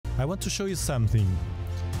I want to show you something.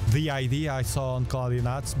 The idea I saw on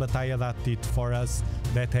coordinates, but I adapted it for us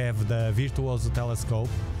that have the virtuoso telescope.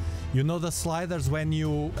 You know the sliders when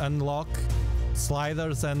you unlock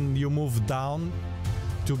sliders and you move down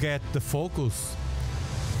to get the focus?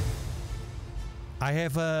 I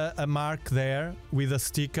have a mark there with a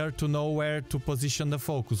sticker to know where to position the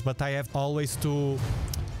focus, but I have always to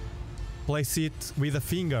place it with the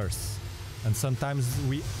fingers, and sometimes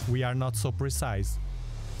we are not so precise.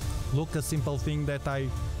 Look, a simple thing that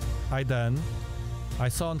I done. I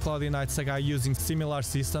saw on Cloudy Nights a guy using similar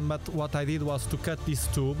system, but what I did was to cut this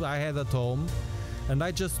tube I had at home, and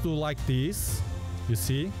I just do like this. You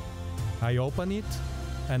see? I open it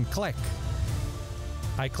and clack.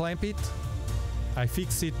 I clamp it. I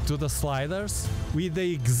fix it to the sliders with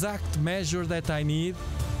the exact measure that I need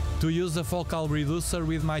to use a focal reducer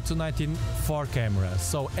with my 294 camera.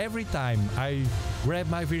 So every time I grab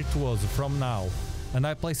my virtuoso from now and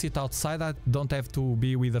I place it outside, I don't have to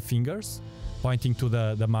be with the fingers pointing to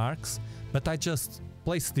the marks, but I just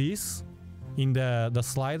place this in the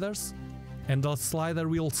sliders, and the slider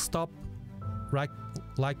will stop right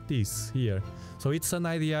like this here. So it's an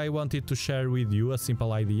idea I wanted to share with you, a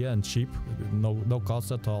simple idea and cheap, no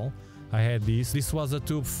cost at all. I had this. This was a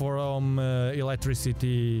tube from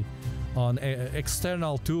electricity on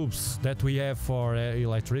external tubes that we have for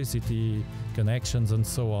electricity connections and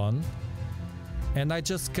so on. And I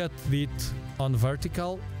just cut it on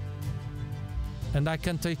vertical and I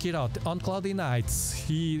can take it out. On Cloudy Nights,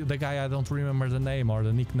 the guy, I don't remember the name or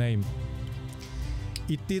the nickname,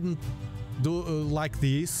 it didn't do like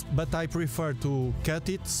this, but I prefer to cut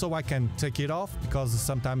it so I can take it off, because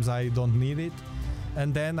sometimes I don't need it,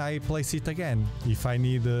 and then I place it again if I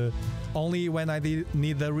need, only when I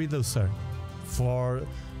need a reducer. For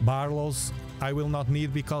Barlows I will not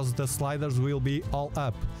need, because the sliders will be all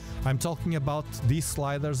up. I'm talking about these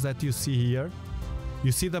sliders that you see here.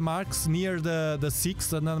 You see the marks near the 6,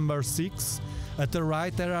 the number 6. At the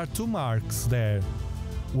right there are two marks there.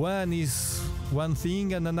 One is one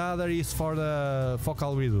thing and another is for the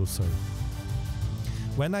focal reducer.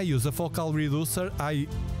 When I use a focal reducer, I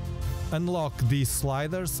unlock these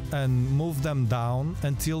sliders and move them down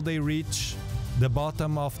until they reach the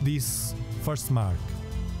bottom of this first mark.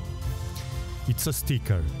 It's a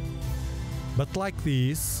sticker. But like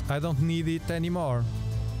this, I don't need it anymore.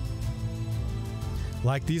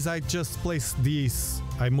 Like this, I just place this.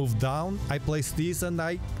 I move down, I place this and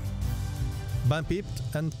I bump it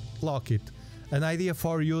and lock it. An idea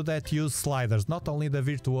for you that use sliders, not only the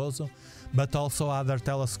virtuoso, but also other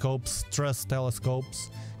telescopes, truss telescopes,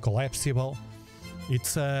 collapsible.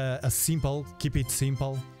 It's a simple, keep it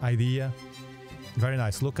simple idea. Very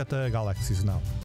nice. Look at the galaxies now.